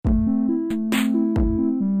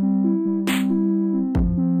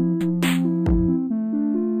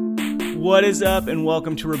What is up, and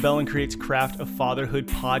welcome to Rebel and Create's Craft of Fatherhood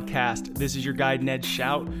podcast. This is your guide, Ned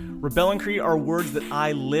Shout. Rebel and create are words that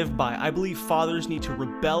I live by. I believe fathers need to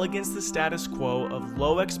rebel against the status quo of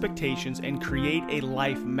low expectations and create a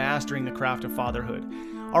life mastering the craft of fatherhood.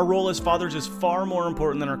 Our role as fathers is far more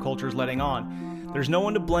important than our culture is letting on. There's no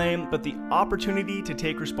one to blame, but the opportunity to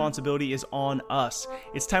take responsibility is on us.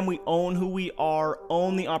 It's time we own who we are,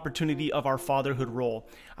 own the opportunity of our fatherhood role.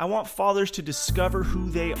 I want fathers to discover who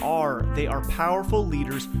they are. They are powerful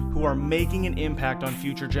leaders who are making an impact on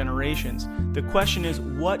future generations. The question is,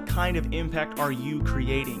 what kind of impact are you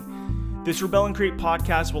creating? This Rebel and Create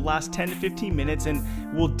podcast will last 10 to 15 minutes and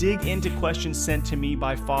we'll dig into questions sent to me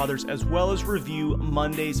by fathers as well as review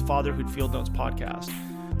Monday's Fatherhood Field Notes podcast.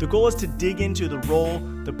 The goal is to dig into the role,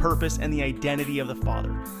 the purpose, and the identity of the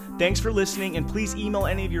father. Thanks for listening, and please email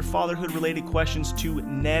any of your fatherhood-related questions to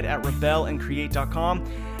ned@rebelandcreate.com.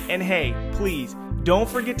 And hey, please, don't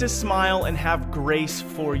forget to smile and have grace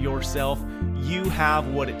for yourself. You have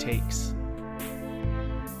what it takes.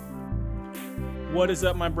 What is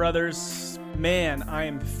up, my brothers? Man, I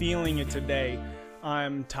am feeling it today.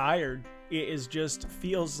 I'm tired. It is just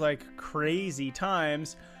feels like crazy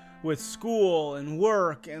times. With school and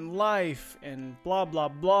work and life and blah, blah,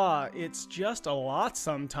 blah. It's just a lot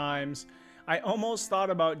sometimes. I almost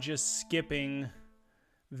thought about just skipping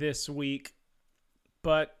this week,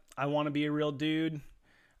 but I want to be a real dude.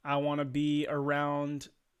 I want to be around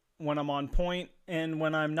when I'm on point and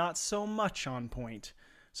when I'm not so much on point.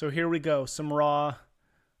 So here we go. Some raw,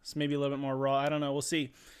 maybe a little bit more raw. I don't know. We'll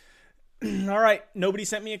see. All right. Nobody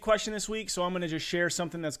sent me a question this week, so I'm going to just share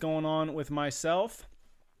something that's going on with myself.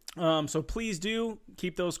 So please do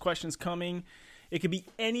keep those questions coming. It could be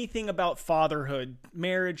anything about fatherhood,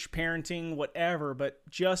 marriage, parenting, whatever, but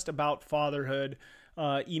just about fatherhood.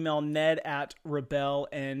 Email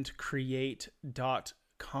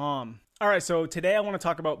ned@rebelandcreate.com. All right, so today I want to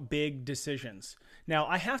talk about big decisions. Now,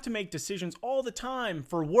 I have to make decisions all the time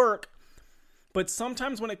for work, but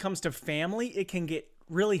sometimes when it comes to family, it can get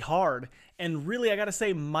really hard. And really, I got to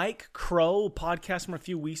say, Mike Crow, podcast from a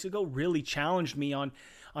few weeks ago, really challenged me on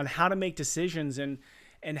how to make decisions and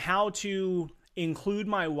how to include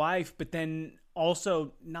my wife, but then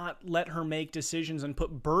also not let her make decisions and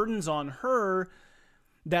put burdens on her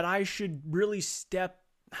that I should really I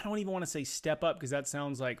don't even want to say step up because that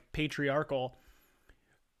sounds like patriarchal,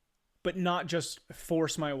 but not just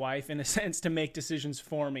force my wife in a sense to make decisions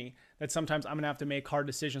for me, that sometimes I'm going to have to make hard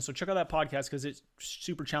decisions. So check out that podcast because it's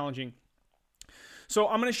super challenging. So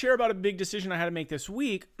I'm going to share about a big decision I had to make this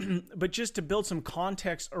week, but just to build some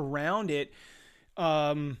context around it,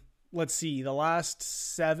 let's see, the last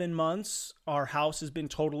 7 months, our house has been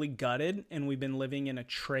totally gutted and we've been living in a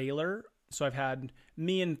trailer. So I've had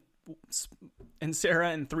me and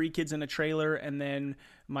Sarah and 3 kids in a trailer, and then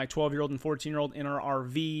my 12-year-old and 14-year-old in our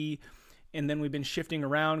RV. And then we've been shifting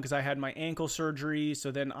around because I had my ankle surgery. So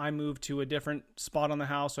then I moved to a different spot on the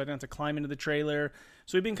house so I didn't have to climb into the trailer.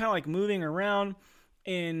 So we've been kind of like moving around.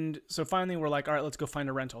 And so finally we're like, all right, let's go find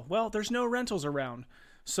a rental. Well, there's no rentals around.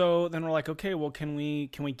 So then we're like, okay, well, can we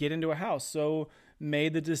get into a house? So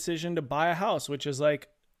made the decision to buy a house, which is like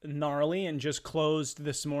gnarly, and just closed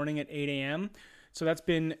this morning at 8 a.m. So that's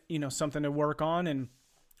been, something to work on and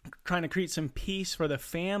trying to create some peace for the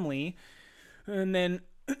family. And then,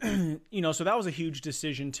 so that was a huge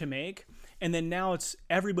decision to make. And then now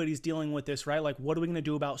everybody's dealing with this, right? Like, what are we going to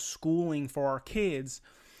do about schooling for our kids?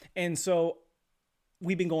 And so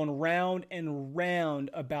we've been going round and round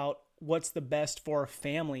about what's the best for a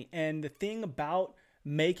family. And the thing about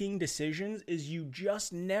making decisions is you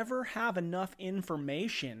just never have enough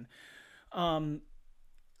information.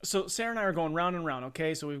 So Sarah and I are going round and round,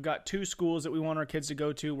 okay? So we've got 2 schools that we want our kids to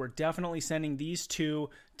go to. We're definitely sending these 2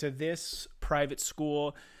 to this private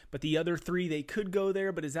school, but the other 3, they could go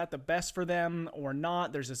there, but is that the best for them or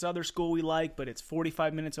not? There's this other school we like, but it's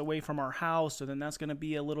 45 minutes away from our house, so then that's going to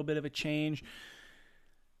be a little bit of a change.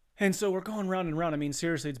 And so we're going round and round. I mean,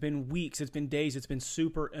 seriously, it's been weeks, it's been days, it's been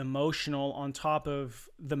super emotional on top of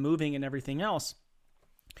the moving and everything else.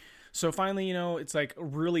 So finally, it's like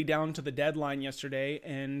really down to the deadline yesterday,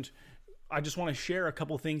 and I just want to share a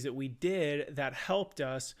couple things that we did that helped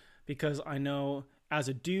us, because I know as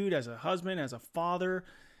a dude, as a husband, as a father,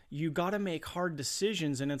 you got to make hard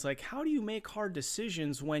decisions. And it's like, how do you make hard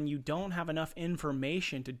decisions when you don't have enough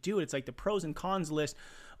information to do it? It's like the pros and cons list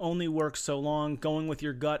only works so long. Going with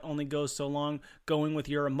your gut only goes so long. Going with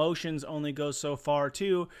your emotions only goes so far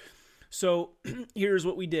too. So here's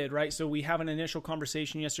what we did, right? So we have an initial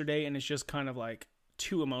conversation yesterday, and it's just kind of like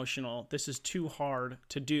too emotional. This is too hard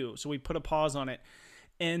to do. So we put a pause on it.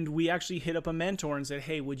 And we actually hit up a mentor and said,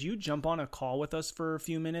 hey, would you jump on a call with us for a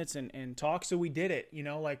few minutes and talk? So we did it,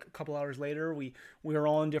 like a couple hours later, we were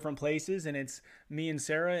all in different places, and it's me and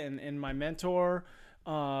Sarah and my mentor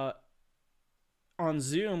on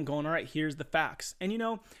Zoom going, all right, here's the facts. And,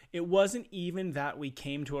 it wasn't even that we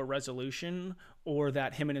came to a resolution or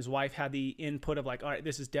that him and his wife had the input of like, all right,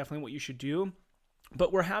 this is definitely what you should do.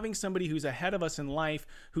 But we're having somebody who's ahead of us in life,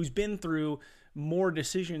 who's been through more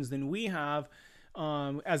decisions than we have,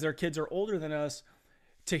 as their kids are older than us,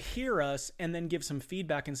 to hear us and then give some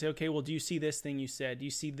feedback and say, okay, well, do you see this thing you said? Do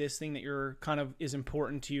you see this thing that you're kind of is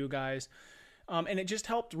important to you guys? And it just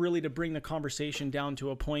helped really to bring the conversation down to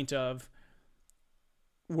a point of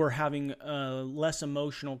we're having a less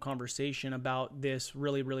emotional conversation about this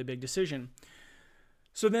really, really big decision.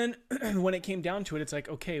 So then when it came down to it, it's like,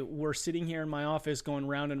 okay, we're sitting here in my office going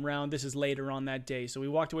round and round. This is later on that day. So we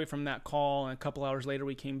walked away from that call, and a couple hours later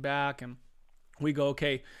we came back and we go,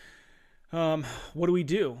 okay, what do we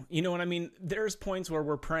do? You know what I mean? There's points where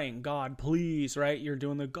we're praying, God, please, right? You're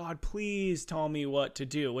doing the God, please tell me what to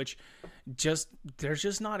do, which there's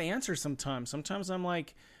just not answers sometimes. Sometimes I'm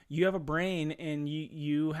like, you have a brain and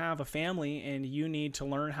you have a family and you need to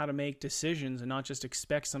learn how to make decisions and not just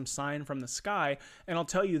expect some sign from the sky. And I'll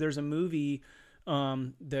tell you, there's a movie, I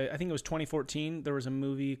think it was 2014. There was a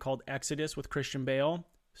movie called Exodus with Christian Bale.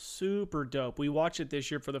 Super dope. We watched it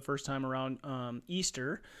this year for the first time around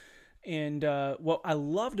Easter. And what I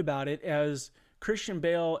loved about it, as Christian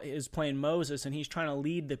Bale is playing Moses and he's trying to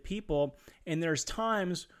lead the people, and there's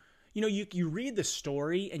times, you read the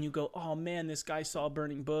story and you go, oh man, this guy saw a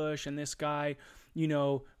burning bush, and this guy,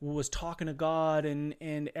 was talking to God,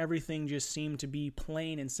 and everything just seemed to be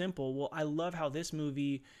plain and simple. Well, I love how this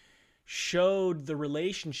movie showed the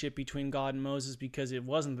relationship between God and Moses, because it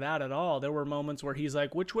wasn't that at all. There were moments where he's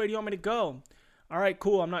like, which way do you want me to go? All right,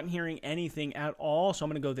 cool. I'm not hearing anything at all, so I'm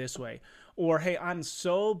going to go this way. Or, hey, I'm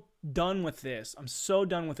so done with this. I'm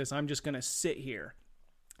just going to sit here.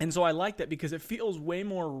 And so I like that because it feels way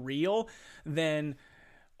more real than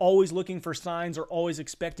always looking for signs or always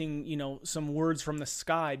expecting, some words from the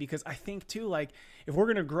sky. Because I think too, like, if we're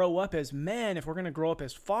going to grow up as men, if we're going to grow up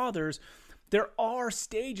as fathers, there are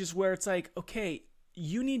stages where it's like, okay,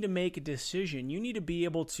 you need to make a decision. You need to be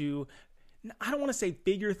able to, I don't want to say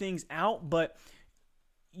figure things out, but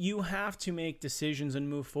you have to make decisions and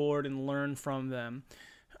move forward and learn from them.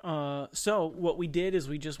 So what we did is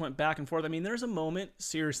we just went back and forth. I mean, there's a moment,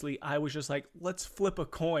 seriously, I was just like, let's flip a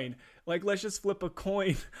coin. Like, let's just flip a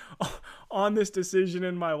coin on this decision.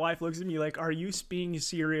 And my wife looks at me like, are you being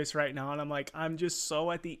serious right now? And I'm like, I'm just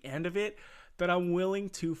so at the end of it that I'm willing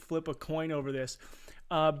to flip a coin over this.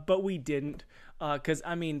 But we didn't, because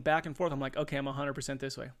back and forth, I'm like, okay, I'm 100%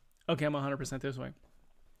 this way. Okay, I'm 100% this way.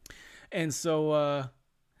 And so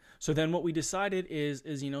then what we decided is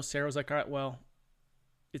Sarah was like, all right, well,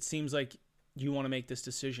 it seems like you want to make this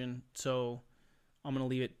decision, so I'm going to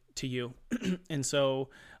leave it to you. And so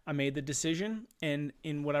I made the decision, and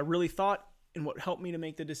in what I really thought and what helped me to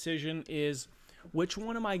make the decision is which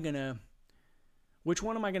one am I going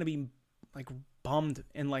to be like bummed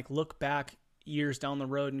and like look back years down the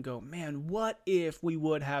road and go, man, what if we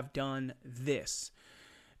would have done this?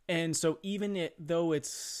 And so even though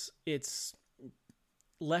it's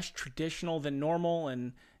less traditional than normal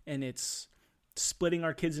and it's splitting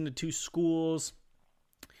our kids into two schools,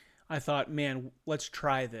 I thought, man, let's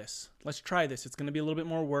try this. It's going to be a little bit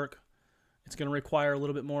more work. It's going to require a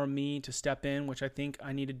little bit more of me to step in, which I think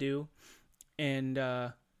I need to do. And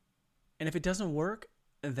if it doesn't work,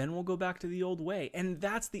 then we'll go back to the old way. And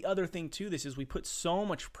that's the other thing too. This is we put so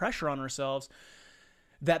much pressure on ourselves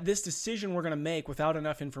that this decision we're going to make without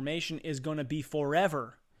enough information is going to be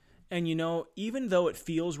forever. And even though it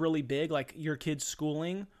feels really big, like your kid's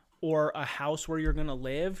schooling or a house where you're going to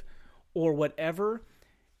live or whatever,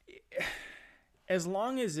 as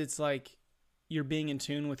long as it's like you're being in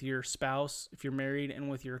tune with your spouse, if you're married, and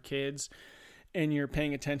with your kids, and you're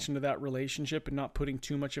paying attention to that relationship and not putting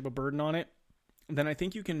too much of a burden on it, then I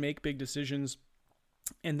think you can make big decisions.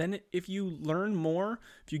 And then if you learn more,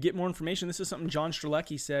 if you get more information, this is something John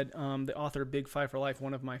Strzelecki said, the author of Big Five for Life,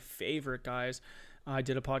 one of my favorite guys. I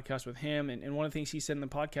did a podcast with him, and one of the things he said in the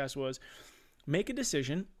podcast was, make a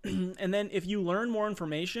decision, and then if you learn more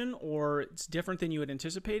information or it's different than you had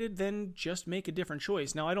anticipated, then just make a different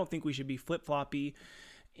choice. Now, I don't think we should be flip-floppy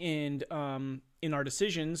in our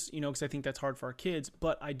decisions, because I think that's hard for our kids,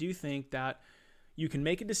 but I do think that you can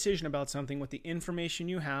make a decision about something with the information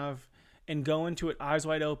you have and go into it eyes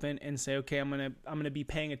wide open and say, okay, I'm going to be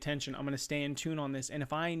paying attention. I'm going to stay in tune on this. And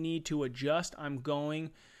if I need to adjust, I'm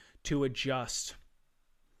going to adjust.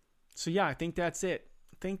 So yeah, I think that's it.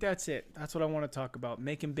 think that's it. That's what I want to talk about.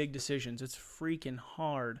 Making big decisions. It's freaking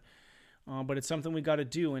hard. But it's something we got to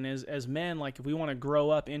do. And as men, like if we want to grow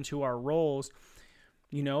up into our roles,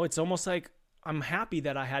 it's almost like I'm happy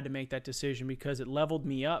that I had to make that decision because it leveled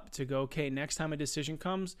me up to go, okay, next time a decision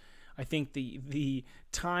comes, I think the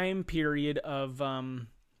time period of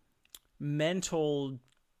mental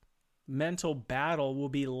battle will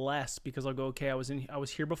be less because I'll go, okay, I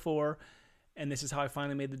was here before, and this is how I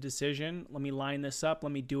finally made the decision. Let me line this up.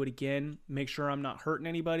 Let me do it again. Make sure I'm not hurting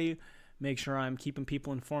anybody. Make sure I'm keeping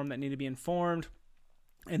people informed that need to be informed,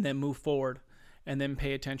 and then move forward, and then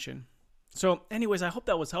pay attention. So anyways, I hope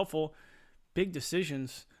that was helpful. Big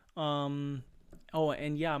decisions. And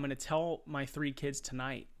yeah, I'm going to tell my 3 kids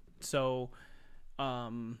tonight. So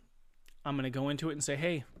I'm going to go into it and say,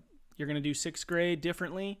 hey, you're going to do 6th grade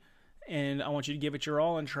differently, and I want you to give it your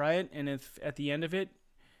all and try it. And if at the end of it,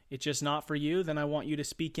 it's just not for you, then I want you to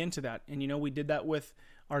speak into that. And, we did that with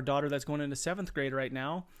our daughter that's going into 7th grade right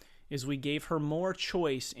now, is we gave her more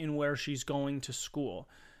choice in where she's going to school.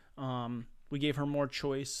 We gave her more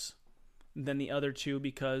choice than the other 2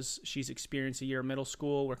 because she's experienced a year of middle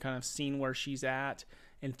school. We're kind of seeing where she's at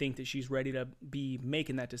and think that she's ready to be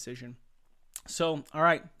making that decision. So, all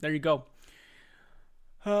right, there you go.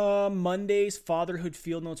 Monday's Fatherhood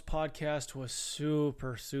Field Notes podcast was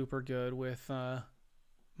super, super good with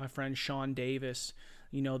my friend Sean Davis.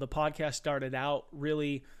 The podcast started out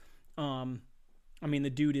really, the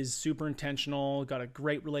dude is super intentional, got a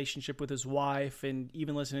great relationship with his wife, and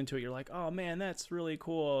even listening to it, you're like, oh man, that's really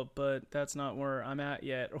cool, but that's not where I'm at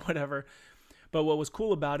yet, or whatever. But what was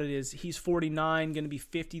cool about it is he's 49, going to be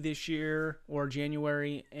 50 this year or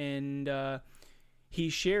January, and he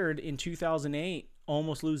shared in 2008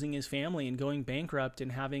 almost losing his family and going bankrupt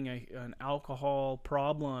and having an alcohol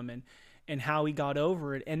problem and how he got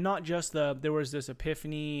over it. And not just there was this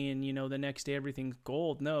epiphany and, the next day everything's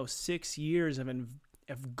gold. No, 6 years of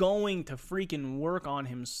going to freaking work on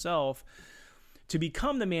himself to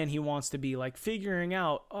become the man he wants to be, like figuring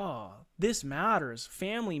out, oh, this matters,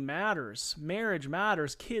 family matters, marriage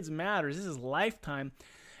matters, kids matters, this is lifetime.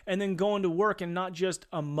 And then going to work and not just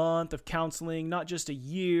a month of counseling, not just a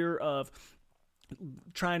year of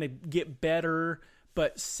trying to get better,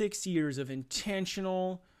 but 6 years of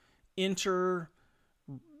intentional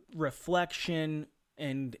reflection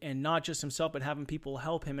and not just himself, but having people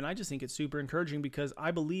help him. And I just think it's super encouraging because I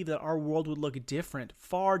believe that our world would look different,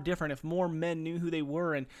 far different, if more men knew who they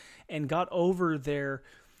were and got over their,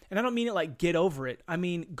 and I don't mean it like get over it. I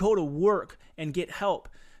mean, go to work and get help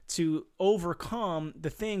to overcome the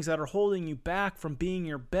things that are holding you back from being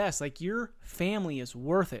your best. Like, your family is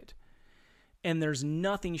worth it. And there's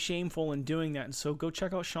nothing shameful in doing that. And so go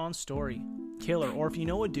check out Sean's story. Killer. Or if you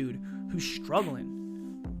know a dude who's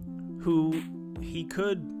struggling, who he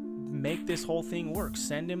could make this whole thing work,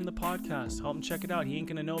 send him the podcast. Help him check it out. He ain't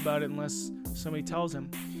going to know about it unless somebody tells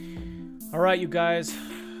him. All right, you guys.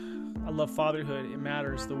 I love fatherhood. It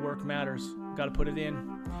matters. The work matters. Got to put it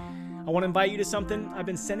in. I want to invite you to something. I've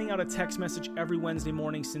been sending out a text message every Wednesday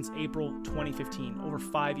morning since April 2015, over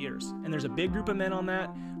 5 years. And there's a big group of men on that.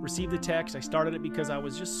 Receive the text. I started it because I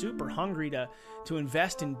was just super hungry to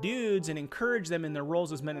invest in dudes and encourage them in their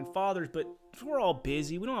roles as men and fathers. But we're all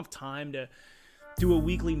busy. We don't have time to do a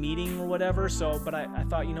weekly meeting or whatever. But I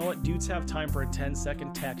thought, you know what? Dudes have time for a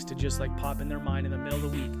 10-second text to just like pop in their mind in the middle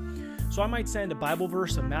of the week. So I might send a Bible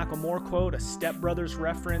verse, a Macklemore quote, a Step Brothers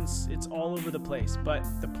reference. It's all over the place. But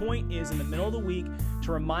the point is, in the middle of the week,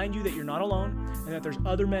 to remind you that you're not alone and that there's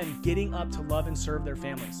other men getting up to love and serve their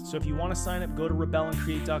families. So if you want to sign up, go to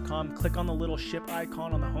rebellandcreate.com, click on the little ship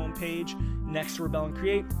icon on the homepage next to Rebel and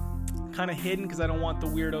Create. Kind of hidden because I don't want the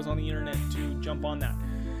weirdos on the internet to jump on that.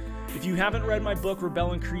 If you haven't read my book,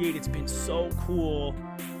 Rebel and Create, it's been so cool,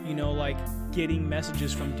 like getting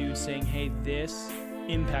messages from dudes saying, hey, this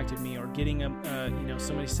impacted me, or getting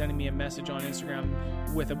somebody sending me a message on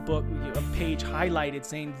Instagram with a page highlighted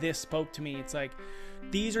saying this spoke to me. It's like,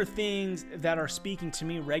 these are things that are speaking to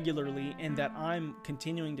me regularly and that I'm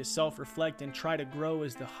continuing to self-reflect and try to grow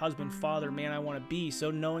as the husband, father, man I want to be. So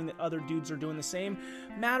knowing that other dudes are doing the same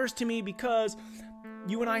matters to me because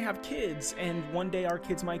you and I have kids, and one day our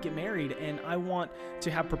kids might get married, and I want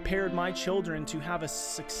to have prepared my children to have a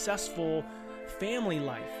successful family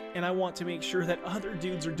life, and I want to make sure that other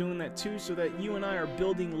dudes are doing that too, so that you and I are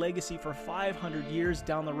building legacy for 500 years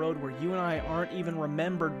down the road where you and I aren't even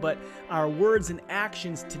remembered, but our words and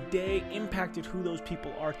actions today impacted who those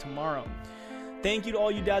people are tomorrow. Thank you to all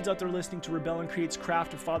you dads out there listening to Rebel and Create's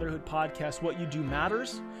Craft of Fatherhood podcast. What you do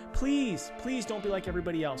matters. Please, please don't be like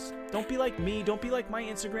everybody else. Don't be like me. Don't be like my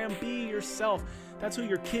Instagram. Be yourself. That's who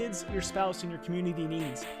your kids, your spouse, and your community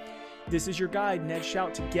needs. This is your guide, Ned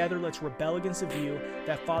Shout. Together, let's rebel against the view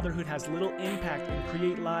that fatherhood has little impact and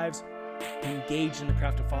create lives engaged in the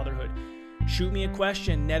craft of fatherhood. Shoot me a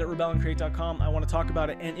question, ned@rebellandcreate.com. I want to talk about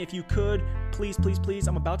it. And if you could, please,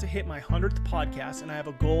 I'm about to hit my 100th podcast, and I have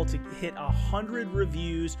a goal to hit 100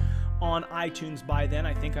 reviews on iTunes by then.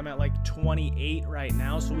 I think I'm at like 28 right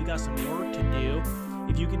now, so we got some work to do.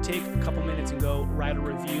 If you could take a couple minutes and go write a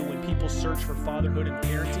review. When people search for fatherhood and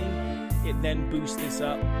parenting, it then boosts this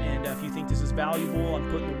up. And if you think this is valuable, I'm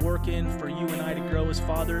putting the work in for you and I to grow as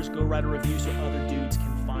fathers, go write a review so other dudes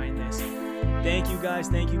can find this. Thank you guys.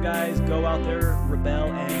 Go out there,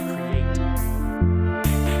 rebel and